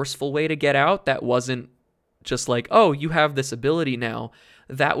 resourceful way to get out that wasn't just like, oh, you have this ability now,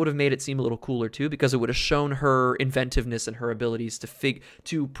 that would have made it seem a little cooler too, because it would have shown her inventiveness and her abilities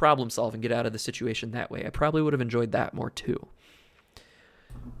to problem solve and get out of the situation that way. I probably would have enjoyed that more too.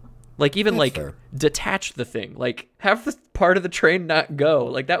 Like even That's fair. detach the thing, like have the part of the train not go.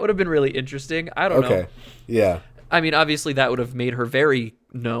 Like that would have been really interesting. I don't know. Okay. Yeah. I mean, obviously that would have made her very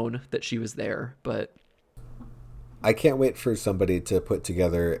known that she was there, but I can't wait for somebody to put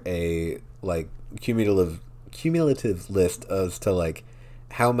together a like cumulative list as to like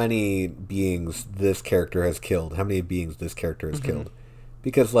how many beings this character has killed, how many beings this character has killed,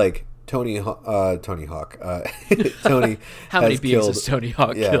 because like Tony Hawk, Tony how many beings killed, has Tony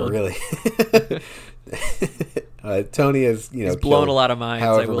Hawk yeah, killed? really. Tony has He's blown a lot of minds,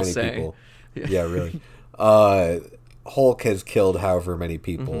 I will many say. people. Yeah, really. Hulk has killed however many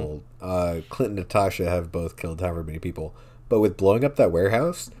people. Clint and Natasha have both killed however many people. But with blowing up that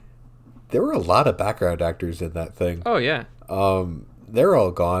warehouse, there were a lot of background actors in that thing. Oh yeah. They're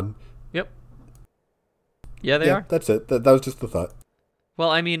all gone. Yep. Yeah, they are. That's it. That was just the thought. Well,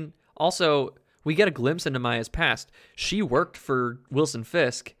 I mean, also we get a glimpse into Maya's past. She worked for Wilson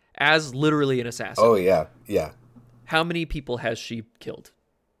Fisk as literally an assassin. Oh yeah, yeah. How many people has she killed?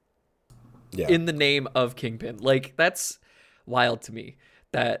 Yeah. In the name of Kingpin. Like, that's wild to me.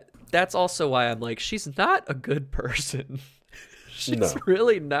 That's also why I'm like, she's not a good person. She's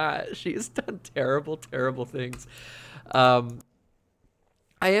really not. She's done terrible, terrible things.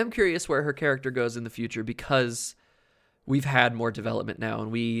 I am curious where her character goes in the future, because we've had more development now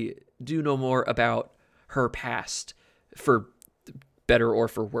and we do know more about her past, for better or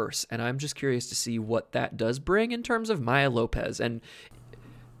for worse. And I'm just curious to see what that does bring in terms of Maya Lopez and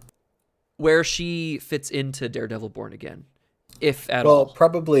where she fits into Daredevil Born Again, if at all. Well,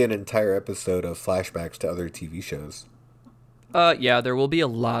 probably an entire episode of flashbacks to other TV shows. Yeah, there will be a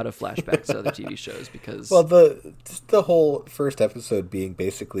lot of flashbacks to other TV shows because... Well, the whole first episode being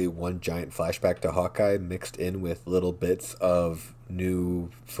basically one giant flashback to Hawkeye mixed in with little bits of new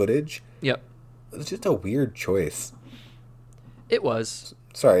footage. Yep. It's just a weird choice. It was.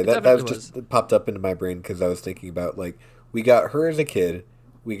 Sorry, that was just it popped up into my brain because I was thinking about, like, we got her as a kid,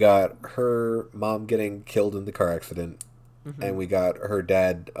 we got her mom getting killed in the car accident, and we got her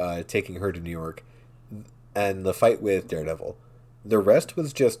dad taking her to New York, and the fight with Daredevil. The rest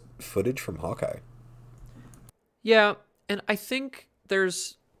was just footage from Hawkeye. Yeah, and I think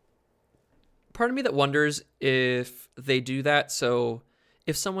there's part of me that wonders if they do that. So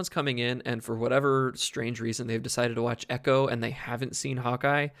if someone's coming in and for whatever strange reason they've decided to watch Echo and they haven't seen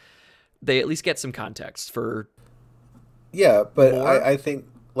Hawkeye, they at least get some context for... Yeah, but I think,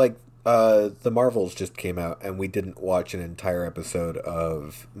 like, the Marvels just came out and we didn't watch an entire episode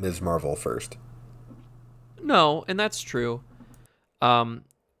of Ms. Marvel first. No, and that's true.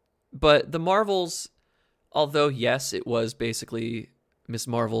 But the Marvels, although yes, it was basically Ms.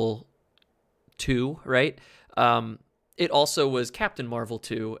 Marvel 2, right? It also was Captain Marvel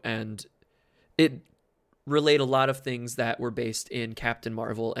 2, and it relayed a lot of things that were based in Captain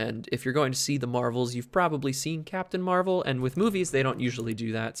Marvel. And if you're going to see the Marvels, you've probably seen Captain Marvel, and with movies, they don't usually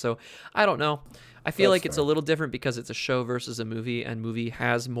do that. So I don't know. I feel like it's a little different because it's a show versus a movie, and movie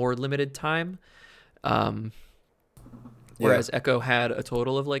has more limited time. Whereas Echo had a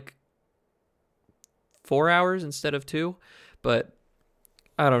total of like 4 hours instead of 2, but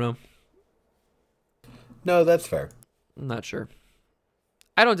I don't know. No, that's fair. I'm not sure.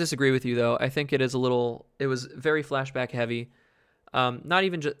 I don't disagree with you though. I think it was very flashback heavy. Not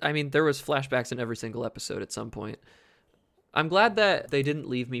even just, I mean, there was flashbacks in every single episode at some point. I'm glad that they didn't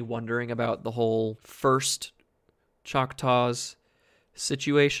leave me wondering about the whole first Choctaws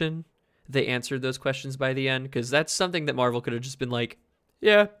situation. They answered those questions by the end, because that's something that Marvel could have just been like,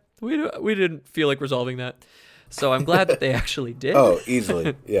 yeah, we didn't feel like resolving that. So I'm glad that they actually did. Oh,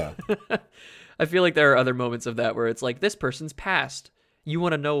 easily, yeah. I feel like there are other moments of that where it's like, this person's past. You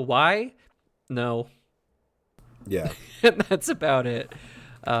want to know why? No. Yeah. And that's about it.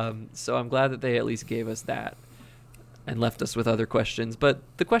 So I'm glad that they at least gave us that and left us with other questions. But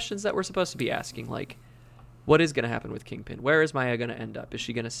the questions that we're supposed to be asking, like, what is going to happen with Kingpin? Where is Maya going to end up? Is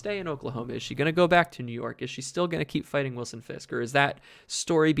she going to stay in Oklahoma? Is she going to go back to New York? Is she still going to keep fighting Wilson Fisk? Or is that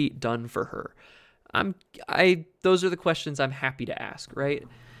story beat done for her? those are the questions I'm happy to ask, right?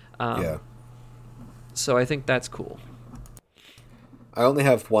 Yeah. So I think that's cool. I only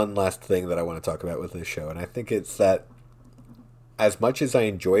have one last thing that I want to talk about with this show, and I think it's that as much as I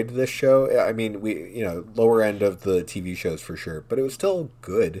enjoyed this show, I mean, lower end of the TV shows for sure, but it was still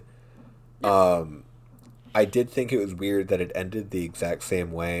good. Yeah. I did think it was weird that it ended the exact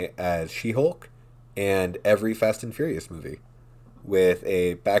same way as She-Hulk and every Fast and Furious movie, with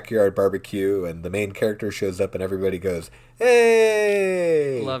a backyard barbecue, and the main character shows up and everybody goes,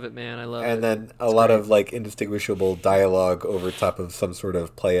 "Hey!" Love it, man. I love it. And then a It's lot great. of like indistinguishable dialogue over top of some sort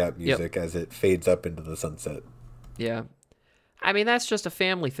of play out music as it fades up into the sunset. Yeah. I mean, that's just a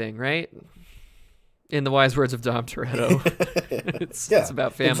family thing, right? In the wise words of Dom Toretto, it's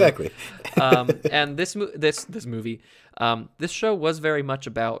about family. Exactly. And this movie, this show was very much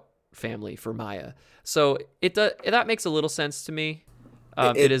about family for Maya. So that makes a little sense to me.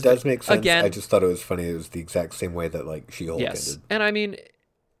 It does make sense. Again, I just thought it was funny. It was the exact same way that like She-Hulk ended. And I mean,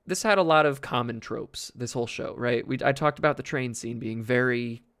 this had a lot of common tropes. This whole show, right? I talked about the train scene being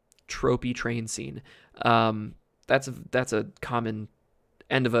very tropey train scene. That's a common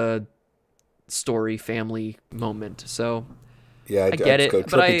end of a story family moment. So yeah, I get it,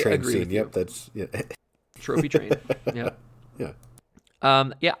 but I agree scene. with you. Yep, that's Trophy train. Yeah. Yeah.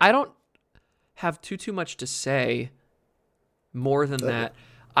 I don't have too much to say more than that.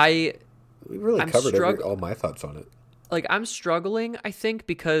 We really covered all my thoughts on it. Like, I'm struggling, I think,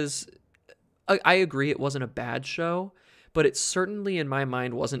 because I agree it wasn't a bad show, but it certainly in my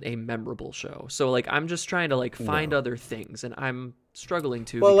mind wasn't a memorable show. So like, I'm just trying to like find other things, and I'm struggling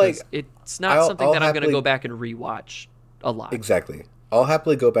to because it's not something that I'm going to go back and rewatch a lot. Exactly. I'll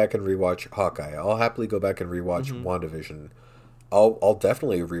happily go back and rewatch Hawkeye. I'll happily go back and rewatch WandaVision. I'll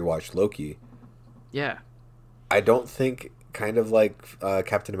definitely rewatch Loki. Yeah. I don't think, kind of like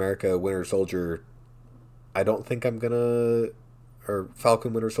Captain America Winter Soldier, I don't think I'm gonna, or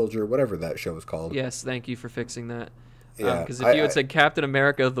Falcon Winter Soldier, whatever that show is called. Yes, thank you for fixing that. Yeah, because if you had said Captain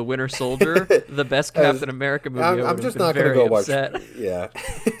America the Winter Soldier, the best Captain America movie, I'm just not going to go upset. Watch. Yeah.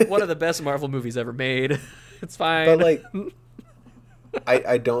 One of the best Marvel movies ever made. It's fine. But like,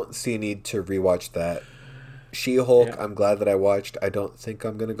 I don't see a need to rewatch that. She-Hulk, I'm glad that I watched. I don't think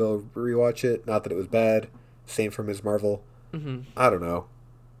I'm going to go rewatch it. Not that it was bad. Same for Ms. Marvel. I don't know.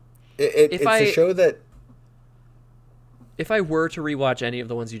 It's a show that... If I were to rewatch any of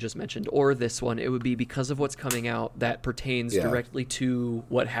the ones you just mentioned, or this one, it would be because of what's coming out that pertains directly to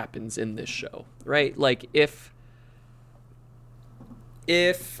what happens in this show, right? Like, if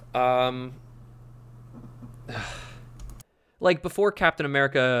like before Captain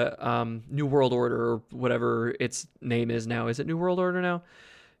America, New World Order, or whatever its name is now. Is it New World Order now?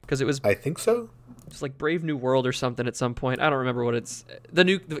 Because it was... I think so. It's like Brave New World or something at some point. I don't remember what it's...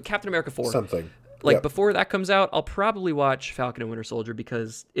 The Captain America 4. Something. Like, before that comes out, I'll probably watch Falcon and Winter Soldier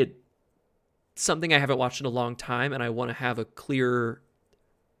because it's something I haven't watched in a long time, and I want to have a clear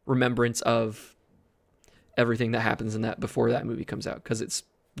remembrance of everything that happens in that before that movie comes out, because it's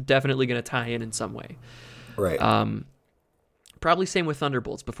definitely going to tie in some way. Right. Probably same with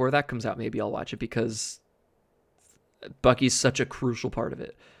Thunderbolts. Before that comes out, maybe I'll watch it because Bucky's such a crucial part of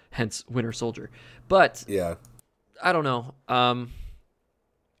it, hence Winter Soldier. But yeah, I don't know.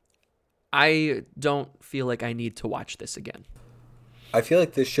 I don't feel like I need to watch this again. I feel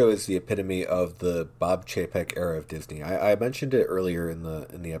like this show is the epitome of the Bob Chapek era of Disney. I mentioned it earlier in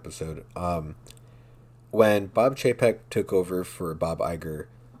the episode. When Bob Chapek took over for Bob Iger,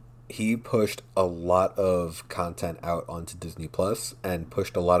 he pushed a lot of content out onto Disney Plus and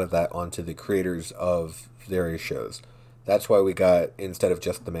pushed a lot of that onto the creators of various shows. That's why we got, instead of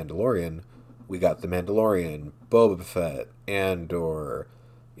just The Mandalorian, we got The Mandalorian, Boba Fett, Andor,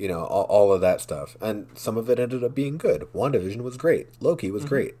 all of that stuff. And some of it ended up being good. WandaVision was great. Loki was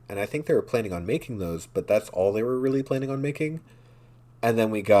great. And I think they were planning on making those, but that's all they were really planning on making. And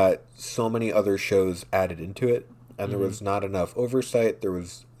then we got so many other shows added into it, and there was not enough oversight. There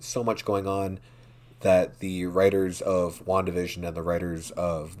was so much going on that the writers of WandaVision and the writers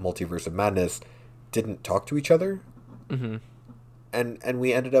of Multiverse of Madness didn't talk to each other. And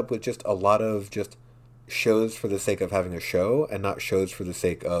we ended up with just a lot of just shows for the sake of having a show and not shows for the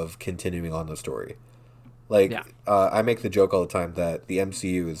sake of continuing on the story. Like, I make the joke all the time that the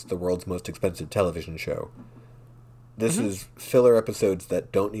MCU is the world's most expensive television show. This is filler episodes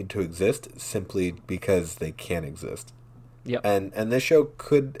that don't need to exist simply because they can exist. Yep. And this show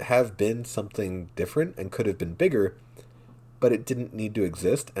could have been something different and could have been bigger, but it didn't need to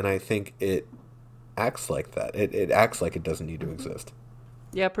exist, and I think it acts like that. It acts like it doesn't need to exist.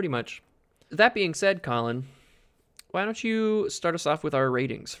 Yeah, pretty much. That being said, Colin, why don't you start us off with our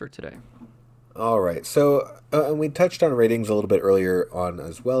ratings for today? All right. So, and we touched on ratings a little bit earlier on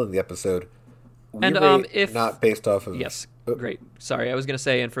as well in the episode. We And rate if not based off of. yes, great. Sorry, I was going to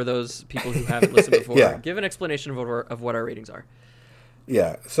say, and for those people who haven't listened before, Yeah. give an explanation of what our ratings are.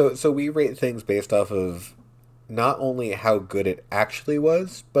 Yeah. So we rate things based off of not only how good it actually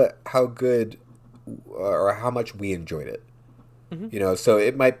was, but how good or how much we enjoyed it. Mm-hmm. So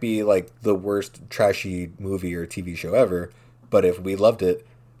it might be like the worst trashy movie or TV show ever, but if we loved it,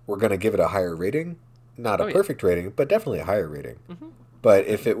 we're going to give it a higher rating. Not a perfect rating, but definitely a higher rating. Mm-hmm. But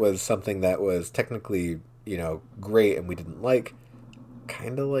if it was something that was technically, great and we didn't like,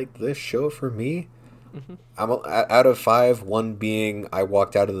 kind of like this show for me, Mm-hmm. I'm out of 5, 1 being I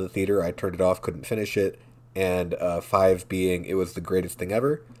walked out of the theater, I turned it off, couldn't finish it, and 5 being it was the greatest thing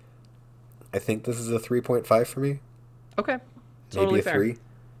ever. I think this is a 3.5 for me. Okay. Totally Maybe a fair. 3.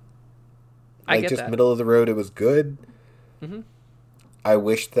 I get just that. middle of the road, it was good. Mm-hmm. I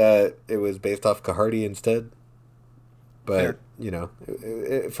wish that it was based off Kahardi instead. But,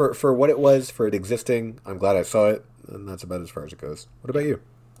 Fair. For what it was, for it existing, I'm glad I saw it, and that's about as far as it goes. What about you?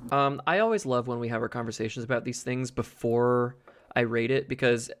 I always love when we have our conversations about these things before I rate it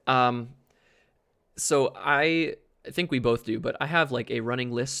because so I think we both do, but I have like a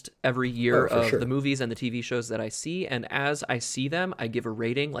running list every year of the movies and the TV shows that I see, and as I see them, I give a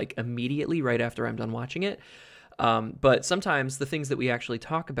rating like immediately right after I'm done watching it. But sometimes the things that we actually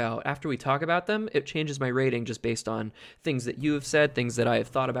talk about, after we talk about them, it changes my rating just based on things that you have said, things that I have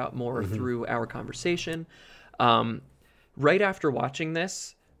thought about more through our conversation. Right after watching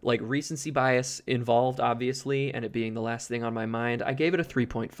this, like recency bias involved, obviously, and it being the last thing on my mind, I gave it a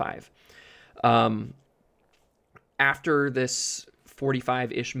 3.5. After this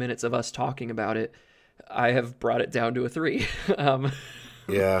 45-ish minutes of us talking about it, I have brought it down to a 3.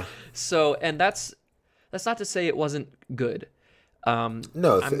 Yeah. So, and that's not to say it wasn't good.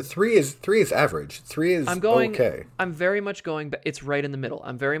 No, 3 is average. 3 is okay. I'm very much going. It's right in the middle.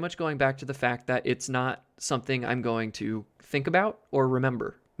 I'm very much going back to the fact that it's not something I'm going to think about or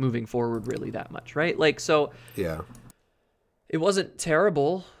remember moving forward really that much, right? Like, so yeah, it wasn't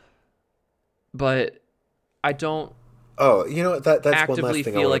terrible, but I don't. Oh, that's actively one last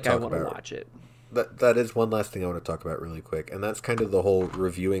thing feel I like I want to watch it. That is one last thing I want to talk about really quick, and that's kind of the whole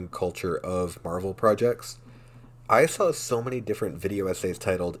reviewing culture of Marvel projects. I saw so many different video essays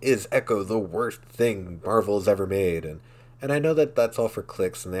titled "Is Echo the worst thing Marvel's ever made?" and I know that that's all for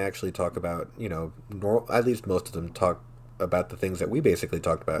clicks, and they actually talk about at least most of them talk about the things that we basically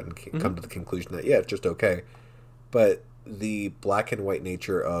talked about and come to the conclusion that it's just okay. But the black and white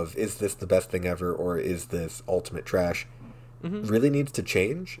nature of is this the best thing ever or is this ultimate trash really needs to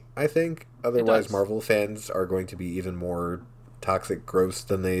change, I think. Otherwise, Marvel fans are going to be even more toxic, gross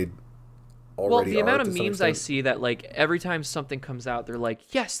than they already are. Well, the amount of memes I see that, like, every time something comes out, they're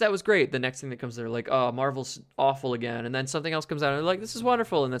like, yes, that was great. The next thing that comes, they're like, oh, Marvel's awful again. And then something else comes out, and they're like, this is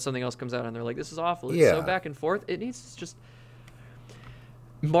wonderful. And then something else comes out, and they're like, this is awful. It's so back and forth. It needs to just...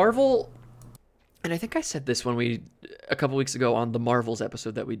 Marvel... And I think I said this a couple weeks ago on the Marvels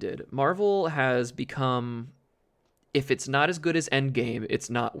episode that we did. Marvel has become, if it's not as good as Endgame, it's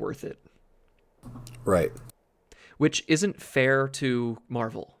not worth it. Right. Which isn't fair to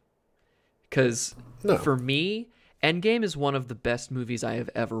Marvel. Because for me, Endgame is one of the best movies I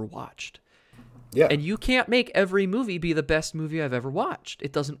have ever watched. Yeah. And you can't make every movie be the best movie I've ever watched.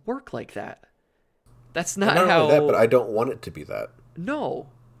 It doesn't work like that. That's not how... Not only that, but I don't want it to be that. No.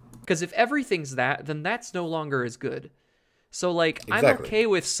 Because if everything's that, then that's no longer as good. So, like, exactly. I'm okay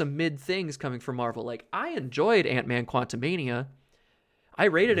with some mid things coming from Marvel. Like, I enjoyed Ant-Man Quantumania. I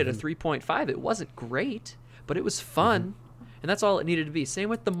rated it a 3.5. It wasn't great, but it was fun. And that's all it needed to be. Same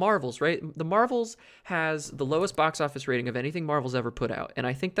with the Marvels, right? The Marvels has the lowest box office rating of anything Marvel's ever put out. And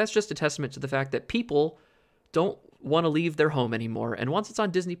I think that's just a testament to the fact that people don't want to leave their home anymore. And once it's on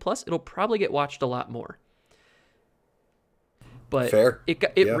Disney Plus, it'll probably get watched a lot more. But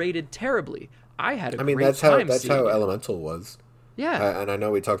it rated terribly. I had a great time. That's how Elemental was. Yeah. And I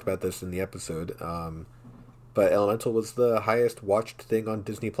know we talked about this in the episode, but Elemental was the highest watched thing on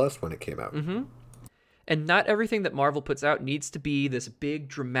Disney Plus when it came out. Mm-hmm. And not everything that Marvel puts out needs to be this big,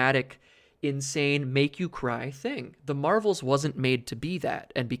 dramatic, insane, make you cry thing. The Marvels wasn't made to be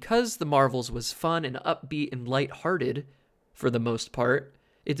that. And because the Marvels was fun and upbeat and lighthearted for the most part,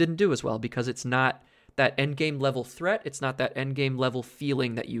 it didn't do as well because it's not that endgame level threat. It's not that endgame level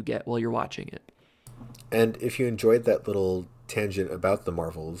feeling that you get while you're watching it. And if you enjoyed that little tangent about the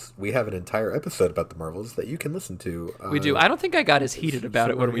Marvels, we have an entire episode about the Marvels that you can listen to. We do. I don't think I got as heated about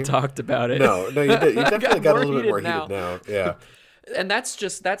it when we talked about it. No, you did. You definitely got a little bit more heated now. Yeah. And that's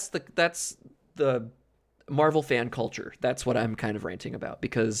the Marvel fan culture. That's what I'm kind of ranting about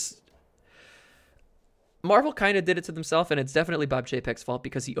because Marvel kind of did it to themselves, and it's definitely Bob Chapek's fault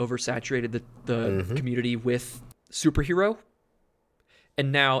because he oversaturated the community with superhero.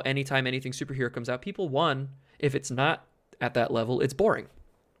 And now anytime anything superhero comes out, people, one, if it's not at that level, it's boring.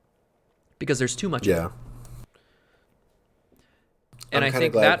 Because there's too much of it. And I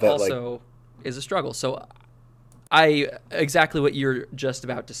think that also is a struggle. So exactly what you're just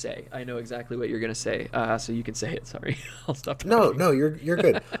about to say. I know exactly what you're going to say. So you can say it. Sorry. I'll stop talking. No, you're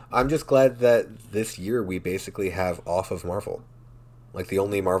good. I'm just glad that this year we basically have off of Marvel. Like, the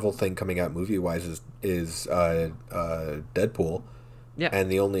only Marvel thing coming out movie-wise is Deadpool. Yeah.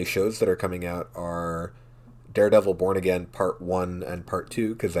 And the only shows that are coming out are Daredevil Born Again Part 1 and Part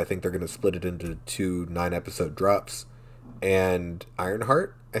 2, because I think they're going to split it into 2 9-episode drops. And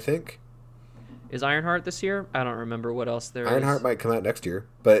Ironheart, I think. Is Ironheart this year? I don't remember what else there Ironheart is. might come out next year.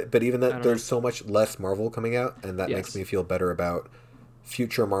 But even that, there's so much less Marvel coming out, and that makes me feel better about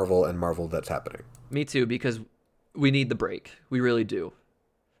future Marvel and Marvel that's happening. Me too, because we need the break. We really do.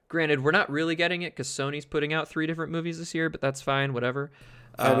 Granted, we're not really getting it because Sony's putting out 3 different movies this year, but that's fine, whatever.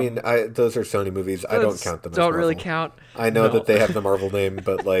 I mean, those are Sony movies. I don't count them as Marvel. Don't really count. I know that they have the Marvel name,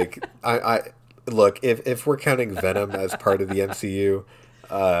 but like, I look, if we're counting Venom as part of the MCU,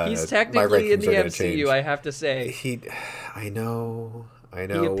 he's technically in the MCU, I have to say. I know.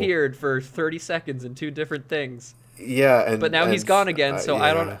 He appeared for 30 seconds in 2 different things. Yeah, but now he's gone again, so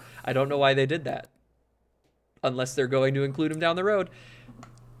yeah. I don't know why they did that. Unless they're going to include him down the road.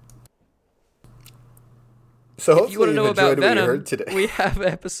 So if you want to know about Venom, we have an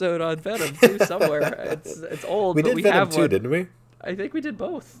episode on Venom too somewhere. It's old, but we have one. We did Venom 2, didn't we? I think we did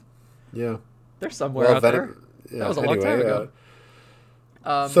both. Yeah. They're somewhere out there. Yeah, that was a long time ago.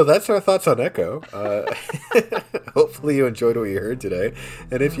 So that's our thoughts on Echo. Hopefully you enjoyed what you heard today.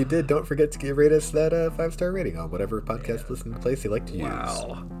 And if you did, don't forget to rate us that 5-star rating on whatever podcast listening place you like to use.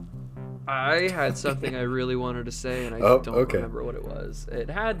 Wow. I had something I really wanted to say, and I don't remember what it was. It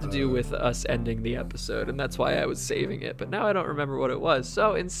had to do with us ending the episode, and that's why I was saving it. But now I don't remember what it was.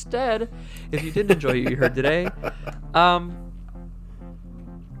 So instead, if you didn't enjoy what you heard today,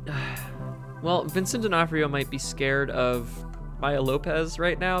 well, Vincent D'Onofrio might be scared of Maya Lopez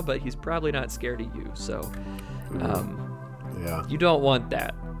right now, but he's probably not scared of you. So, yeah, you don't want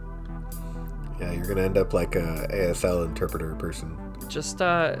that. Yeah, you're gonna end up like a ASL interpreter person. Just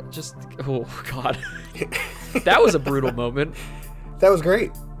oh god, that was a brutal moment. That was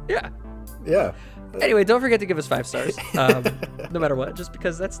great. Yeah. Anyway, don't forget to give us 5 stars, no matter what, just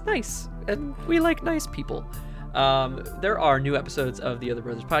because that's nice, and we like nice people. There are new episodes of the Other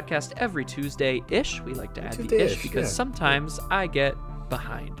Brothers podcast every Tuesday-ish. We like to add the ish because sometimes I get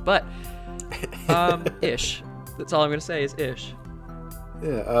behind, but ish. That's all I'm going to say is ish.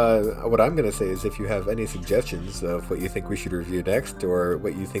 Yeah, what I'm going to say is if you have any suggestions of what you think we should review next, or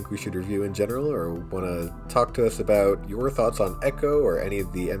what you think we should review in general, or want to talk to us about your thoughts on Echo or any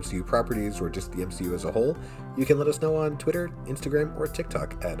of the MCU properties or just the MCU as a whole, you can let us know on Twitter, Instagram, or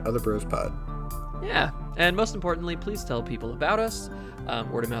TikTok at OtherBrosPod. Yeah, and most importantly, please tell people about us.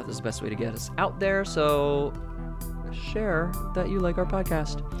 Word of mouth is the best way to get us out there, so share that you like our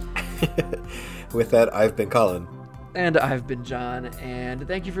podcast. With that, I've been Colin. And I've been John, and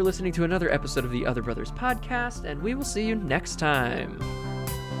thank you for listening to another episode of the Other Brothers podcast, and we will see you next time.